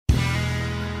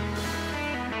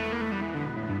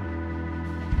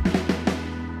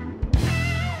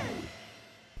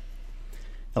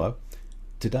Hello.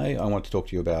 Today I want to talk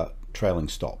to you about trailing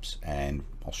stops, and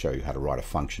I'll show you how to write a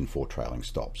function for trailing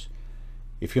stops.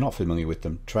 If you're not familiar with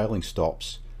them, trailing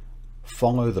stops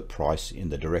follow the price in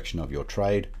the direction of your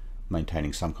trade,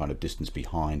 maintaining some kind of distance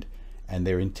behind, and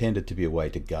they're intended to be a way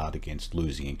to guard against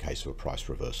losing in case of a price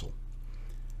reversal.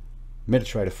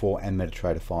 MetaTrader 4 and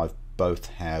MetaTrader 5 both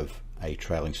have a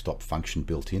trailing stop function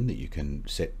built in that you can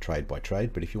set trade by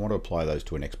trade, but if you want to apply those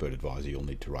to an expert advisor, you'll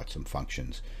need to write some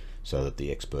functions so that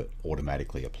the expert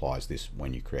automatically applies this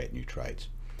when you create new trades.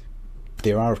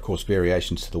 There are of course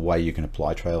variations to the way you can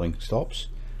apply trailing stops.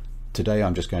 Today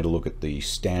I'm just going to look at the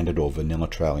standard or vanilla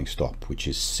trailing stop, which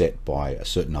is set by a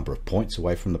certain number of points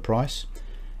away from the price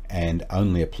and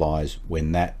only applies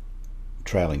when that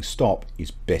trailing stop is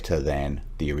better than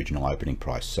the original opening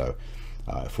price. So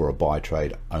for a buy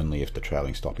trade, only if the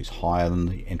trailing stop is higher than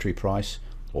the entry price,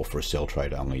 or for a sell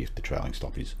trade, only if the trailing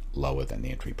stop is lower than the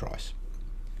entry price.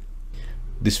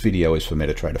 This video is for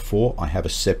MetaTrader 4. I have a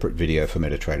separate video for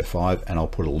MetaTrader 5, and I'll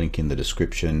put a link in the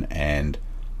description and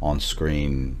on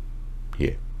screen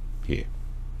here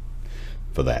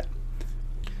for that.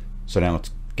 So now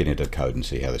let's get into the code and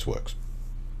see how this works.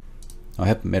 I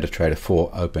have MetaTrader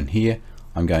 4 open here.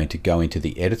 I'm going to go into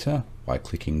the editor by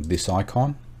clicking this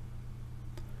icon.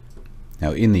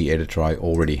 Now in the editor I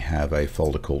already have a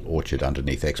folder called Orchard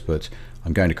underneath Experts.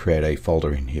 I'm going to create a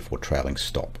folder in here for trailing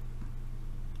stop.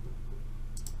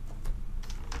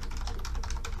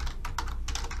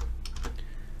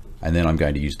 And then I'm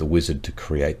going to use the wizard to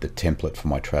create the template for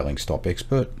my trailing stop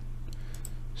expert.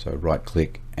 So right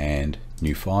click and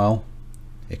new file,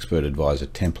 expert advisor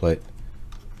template,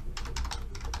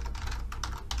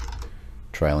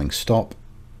 trailing stop,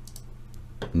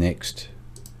 next,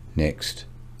 next,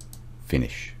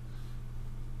 finish.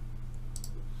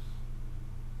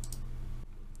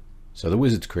 So the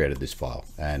wizard's created this file,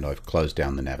 and I've closed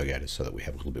down the navigator so that we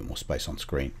have a little bit more space on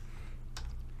screen.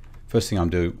 First thing I'm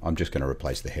just going to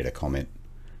replace the header comment.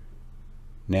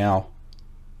 Now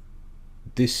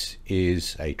this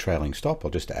is a trailing stop.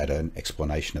 I'll just add an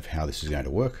explanation of how this is going to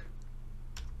work.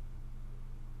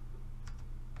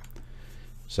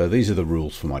 So these are the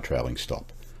rules for my trailing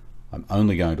stop. I'm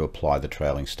only going to apply the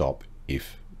trailing stop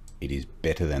if it is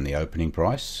better than the opening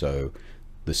price. So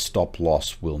the stop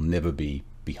loss will never be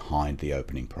behind the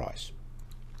opening price.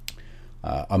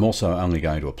 I'm also only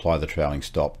going to apply the trailing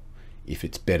stop if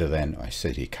it's better than, I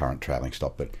said here current trailing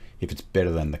stop, but if it's better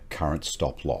than the current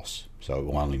stop loss. So it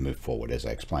will only move forward. As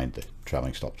I explained, the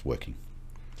trailing stop's working.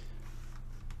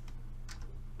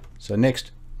 So next,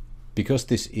 because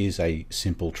this is a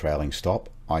simple trailing stop,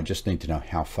 I just need to know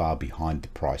how far behind the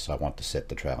price I want to set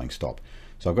the trailing stop.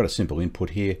 So I've got a simple input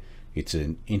here. It's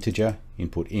an integer,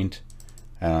 input int,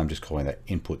 and I'm just calling that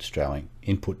input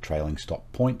trailing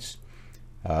stop points.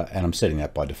 And I'm setting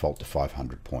that by default to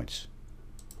 500 points.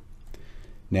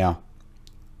 Now,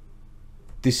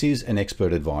 this is an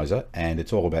expert advisor, and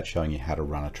it's all about showing you how to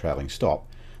run a trailing stop.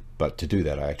 But to do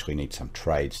that, I actually need some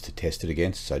trades to test it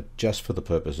against. So just for the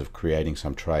purpose of creating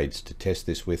some trades to test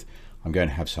this with, I'm going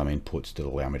to have some inputs that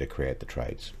allow me to create the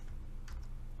trades.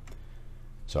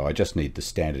 So I just need the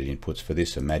standard inputs for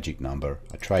this: a magic number,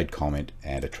 a trade comment,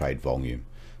 and a trade volume.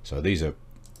 So these are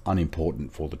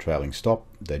unimportant for the trailing stop.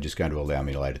 They're just going to allow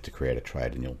me later to create a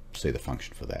trade, and you'll see the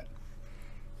function for that.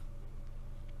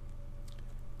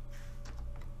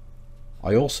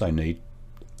 I also need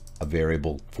a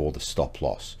variable for the stop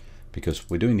loss, because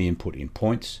we're doing the input in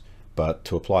points, but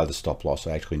to apply the stop loss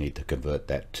I actually need to convert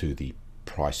that to the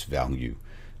price value.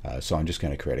 So I'm just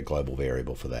going to create a global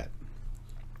variable for that,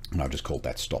 and I've just called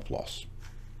that stop loss.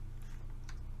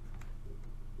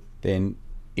 Then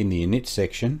in the init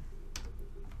section,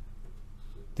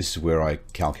 this is where I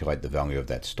calculate the value of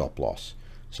that stop loss.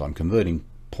 So I'm converting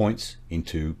points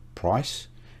into price,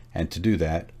 and to do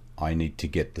that I need to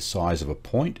get the size of a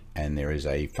point, and there is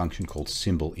a function called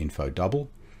symbol info double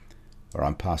where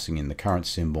I'm passing in the current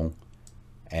symbol,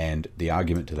 and the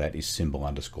argument to that is symbol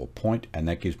underscore point, and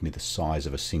that gives me the size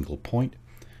of a single point.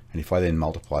 And if I then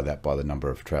multiply that by the number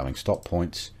of trailing stop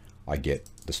points, I get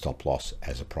the stop loss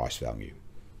as a price value.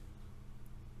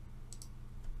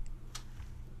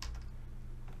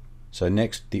 So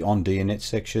next, the on DNet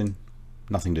section.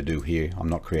 Nothing to do here. I'm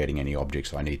not creating any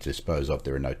objects I need to dispose of.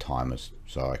 There are no timers,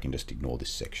 so I can just ignore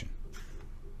this section.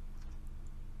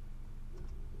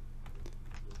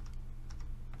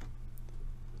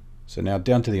 So now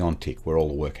down to the on tick, where all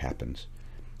the work happens.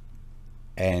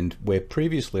 And where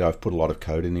previously I've put a lot of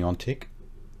code in the on tick,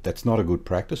 that's not a good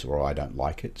practice, or I don't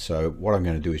like it. So what I'm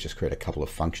going to do is just create a couple of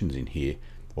functions in here,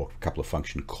 or a couple of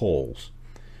function calls,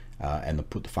 and then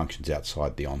put the functions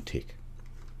outside the on tick.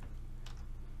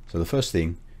 So the first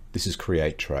thing this is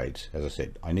create trades. As I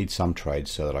said, I need some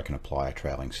trades so that I can apply a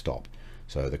trailing stop.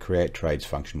 So the create trades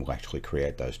function will actually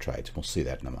create those trades. We'll see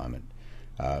that in a moment.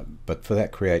 But for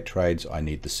that create trades, I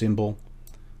need the symbol,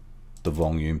 the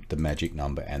volume, the magic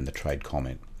number, and the trade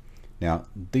comment. Now,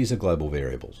 these are global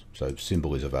variables. So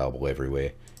symbol is available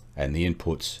everywhere, and the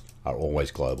inputs are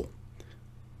always global.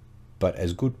 But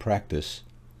as good practice,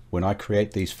 when I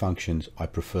create these functions, I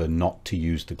prefer not to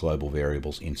use the global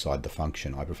variables inside the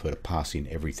function. I prefer to pass in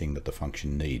everything that the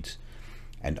function needs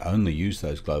and only use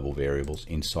those global variables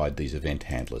inside these event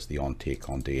handlers, the onTick,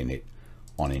 onDinit,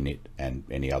 onInit, and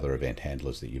any other event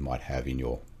handlers that you might have in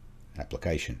your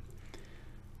application.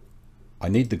 I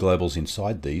need the globals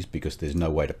inside these because there's no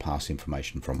way to pass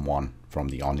information from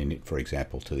the onInit, for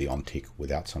example, to the onTick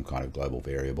without some kind of global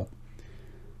variable.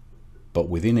 But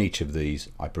within each of these,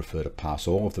 I prefer to pass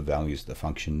all of the values the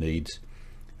function needs,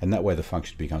 and that way the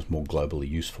function becomes more globally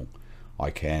useful. I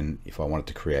can, if I wanted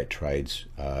to create trades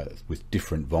with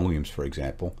different volumes, for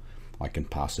example, I can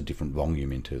pass a different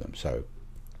volume into them. So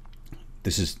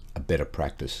this is a better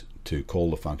practice, to call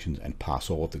the functions and pass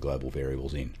all of the global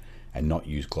variables in and not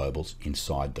use globals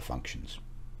inside the functions.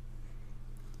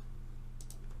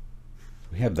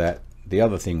 We have that. The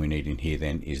other thing we need in here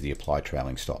then is the apply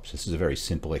trailing stops. This is a very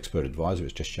simple expert advisor.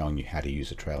 It's just showing you how to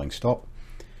use a trailing stop.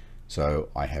 So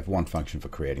I have one function for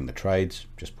creating the trades,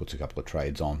 just puts a couple of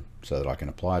trades on so that I can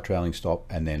apply a trailing stop,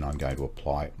 and then I'm going to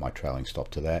apply my trailing stop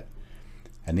to that.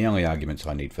 And the only arguments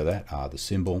I need for that are the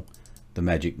symbol, the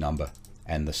magic number,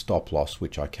 and the stop loss,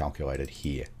 which I calculated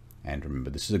here. And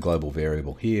remember, this is a global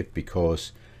variable here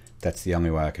because that's the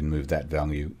only way I can move that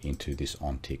value into this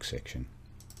onTick section.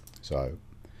 So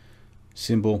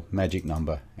symbol, magic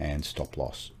number, and stop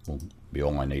loss will be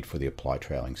all I need for the apply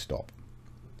trailing stop.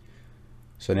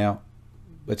 So now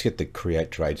let's get the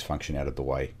create trades function out of the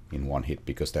way in one hit,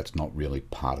 because that's not really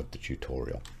part of the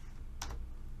tutorial.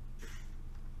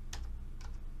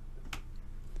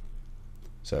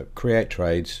 So create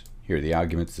trades, here are the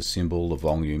arguments, the symbol, the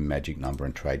volume, magic number,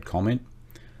 and trade comment.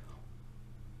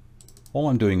 All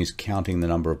I'm doing is counting the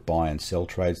number of buy and sell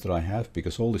trades that I have,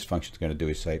 because all this function is going to do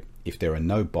is say, if there are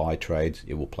no buy trades,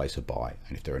 it will place a buy,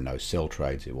 and if there are no sell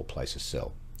trades, it will place a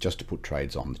sell, just to put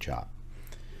trades on the chart.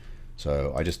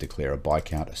 So I just declare a buy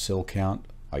count, a sell count.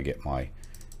 I get my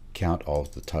count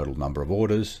of the total number of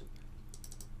orders.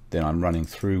 Then I'm running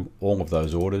through all of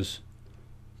those orders,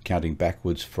 counting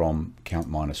backwards from count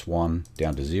 -1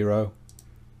 down to 0.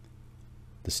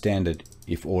 The standard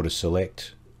if order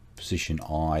select, position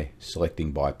I,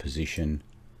 selecting by position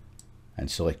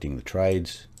and selecting the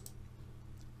trades.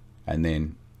 And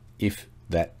then if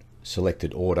that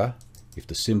selected order, if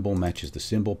the symbol matches the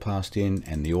symbol passed in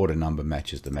and the order number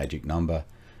matches the magic number,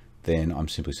 then I'm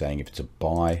simply saying if it's a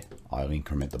buy, I'll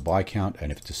increment the buy count,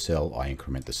 and if it's a sell, I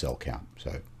increment the sell count.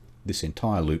 So this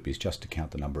entire loop is just to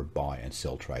count the number of buy and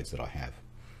sell trades that I have.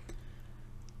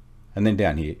 And then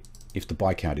down here, if the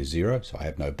buy count is 0, so I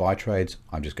have no buy trades,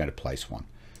 I'm just going to place one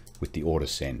with the order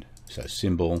send. So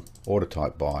symbol, order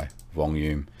type buy,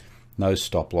 volume, no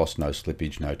stop loss, no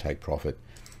slippage, no take profit,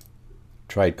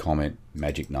 trade comment,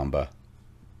 magic number,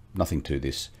 nothing to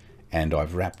this. And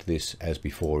I've wrapped this as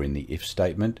before in the if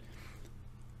statement,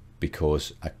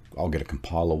 because I'll get a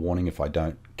compiler warning if I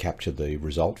don't capture the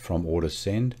result from order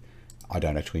send. I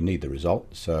don't actually need the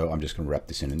result, so I'm just going to wrap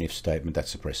this in an if statement that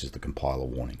suppresses the compiler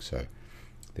warning. So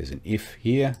there's an if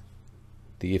here,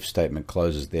 the if statement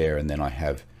closes there, and then I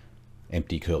have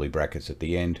empty curly brackets at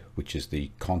the end, which is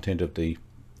the content of the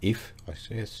if, I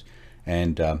guess,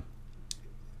 and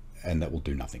that will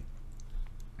do nothing.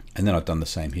 And then I've done the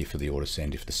same here for the order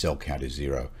send if the cell count is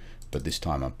 0, but this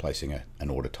time I'm placing an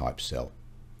order type cell.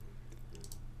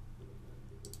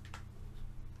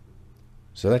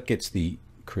 So that gets the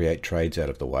create trades out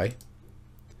of the way.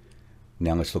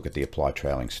 Now let's look at the apply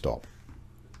trailing stop.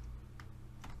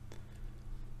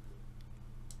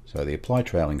 So the apply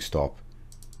trailing stop,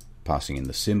 passing in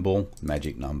the symbol,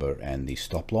 magic number, and the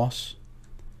stop loss.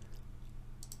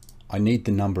 I need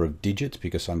the number of digits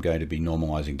because I'm going to be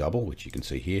normalizing double, which you can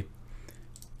see here.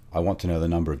 I want to know the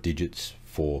number of digits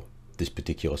for this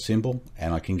particular symbol,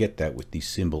 and I can get that with the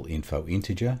symbol info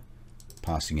integer,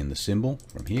 passing in the symbol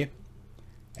from here,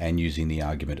 and using the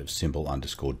argument of symbol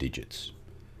underscore digits.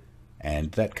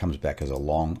 And that comes back as a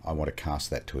long. I want to cast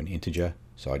that to an integer,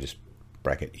 so I just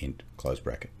bracket int, close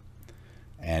bracket.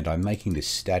 And I'm making this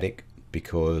static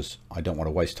because I don't want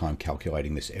to waste time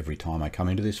calculating this every time I come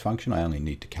into this function. I only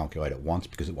need to calculate it once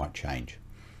because it won't change.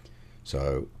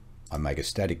 So I make a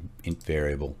static int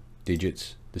variable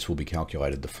digits. This will be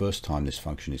calculated the first time this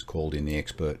function is called in the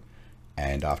expert,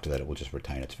 and after that it will just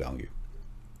retain its value.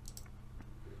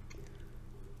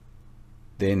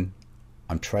 then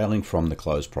I'm trailing from the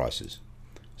close prices.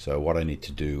 So what I need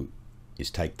to do is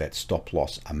take that stop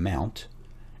loss amount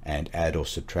and add or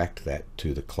subtract that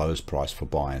to the close price for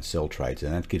buy and sell trades,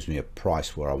 and that gives me a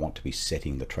price where I want to be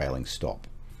setting the trailing stop.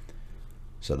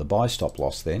 So the buy stop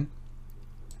loss, then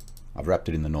I've wrapped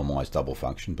it in the normalized double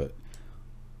function, but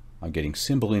I'm getting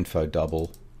symbol info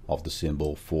double of the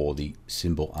symbol for the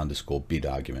symbol underscore bid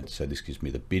argument. So this gives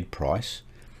me the bid price,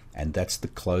 and that's the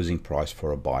closing price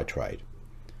for a buy trade.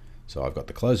 So I've got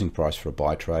the closing price for a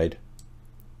buy trade.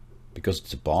 Because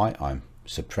it's a buy, I'm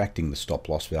subtracting the stop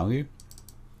loss value,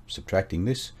 subtracting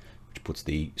this, which puts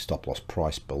the stop loss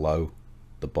price below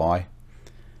the buy,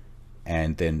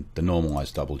 and then the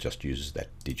normalized double just uses that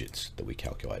digits that we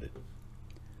calculated.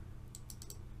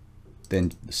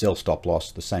 Then the sell stop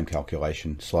loss, the same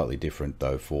calculation, slightly different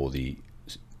though for the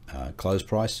close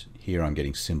price. Here I'm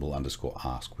getting symbol underscore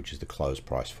ask, which is the close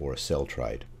price for a sell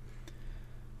trade,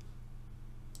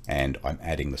 and I'm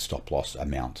adding the stop loss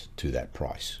amount to that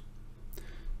price.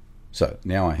 So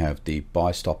now I have the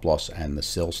buy stop loss and the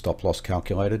sell stop loss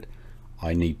calculated.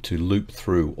 I need to loop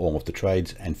through all of the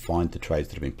trades and find the trades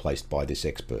that have been placed by this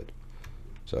expert.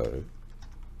 So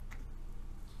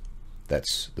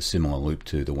that's the similar loop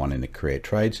to the one in the create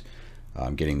trades.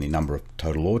 I'm getting the number of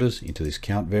total orders into this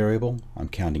count variable. I'm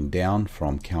counting down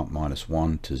from count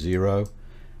 -1 to 0.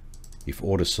 If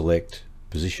order select,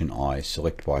 position I,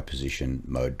 select by position,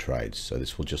 mode trades. So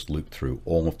this will just loop through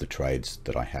all of the trades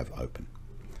that I have open.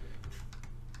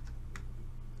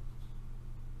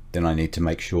 Then I need to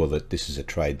make sure that this is a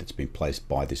trade that's been placed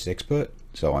by this expert.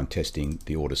 So I'm testing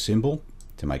the order symbol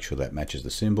to make sure that matches the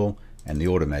symbol, and the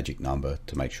order magic number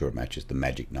to make sure it matches the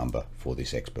magic number for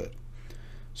this expert.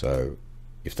 So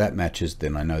if that matches,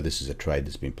 then I know this is a trade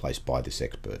that's been placed by this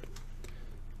expert.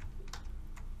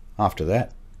 After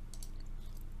that,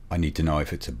 I need to know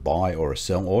if it's a buy or a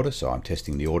sell order. So I'm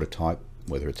testing the order type,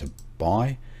 whether it's a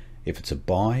buy. If it's a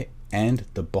buy and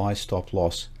the buy stop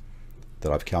loss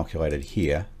that I've calculated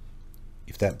here,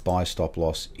 if that buy stop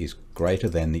loss is greater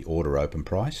than the order open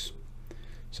price,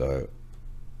 so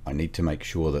I need to make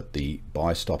sure that the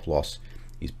buy stop loss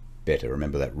is better.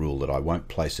 Remember that rule that I won't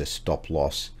place a stop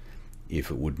loss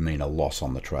if it would mean a loss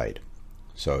on the trade.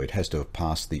 So it has to have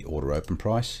passed the order open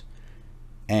price,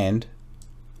 and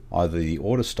either the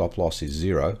order stop loss is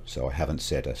 0, so I haven't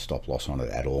set a stop loss on it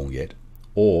at all yet,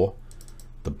 or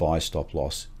the buy stop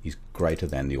loss is greater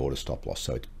than the order stop loss,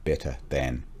 so it's better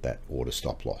than that order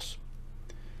stop loss,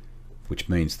 which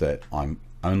means that I'm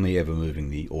only ever moving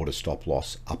the order stop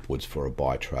loss upwards for a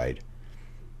buy trade.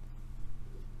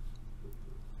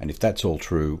 And if that's all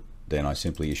true, then I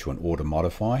simply issue an order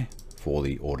modify for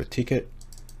the order ticket,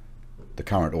 the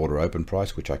current order open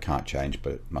price, which I can't change,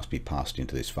 but it must be passed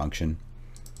into this function,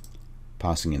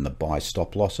 passing in the buy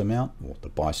stop loss amount, or the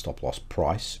buy stop loss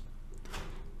price,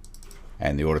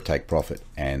 and the order take profit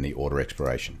and the order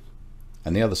expiration.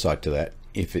 And the other side to that,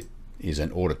 if it is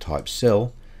an order type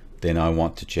sell, then I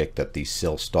want to check that the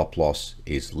sell stop loss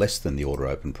is less than the order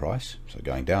open price, so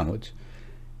going downwards,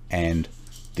 and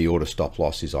the order stop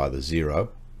loss is either 0,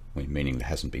 meaning it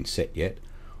hasn't been set yet,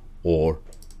 or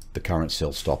the current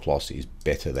sell stop loss is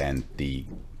better than the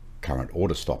current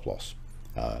order stop loss,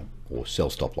 or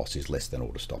sell stop loss is less than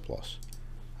order stop loss.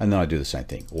 And then I do the same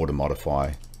thing, order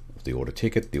modify the order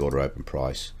ticket, the order open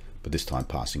price, but this time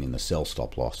passing in the sell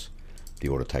stop loss, the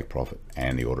order take profit,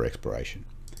 and the order expiration.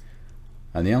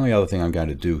 And the only other thing I'm going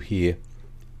to do here,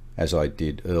 as I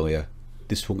did earlier,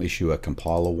 this will issue a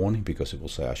compiler warning because it will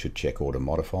say I should check order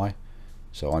modify.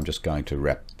 So I'm just going to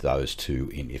wrap those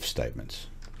two in if statements.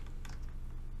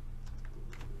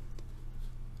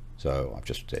 So I've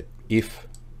just said if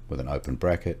with an open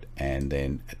bracket, and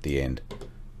then at the end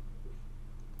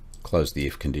close the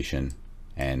if condition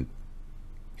and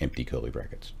empty curly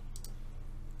brackets.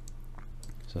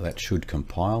 So that should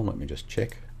compile. Let me just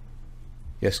check.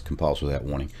 Yes, compiles without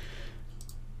warning.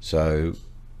 So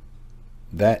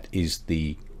that is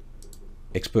the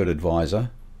expert advisor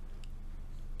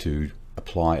to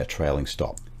apply a trailing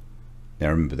stop. Now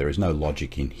remember, there is no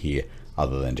logic in here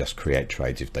other than just create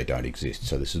trades if they don't exist.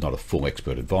 So this is not a full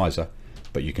expert advisor,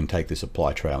 but you can take this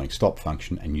apply trailing stop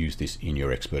function and use this in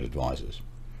your expert advisors.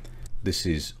 This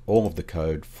is all of the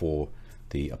code for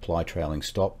the apply trailing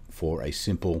stop for a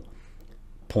simple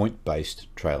point-based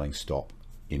trailing stop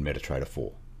in MetaTrader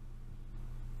 4.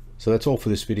 So that's all for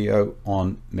this video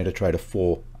on MetaTrader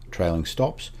 4 trailing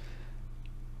stops.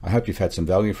 I hope you've had some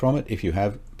value from it. If you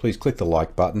have, please click the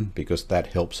like button because that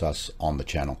helps us on the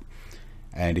channel.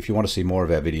 And if you want to see more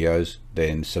of our videos,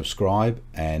 then subscribe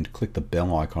and click the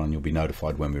bell icon and you'll be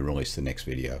notified when we release the next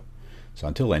video. So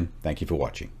until then, thank you for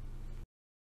watching.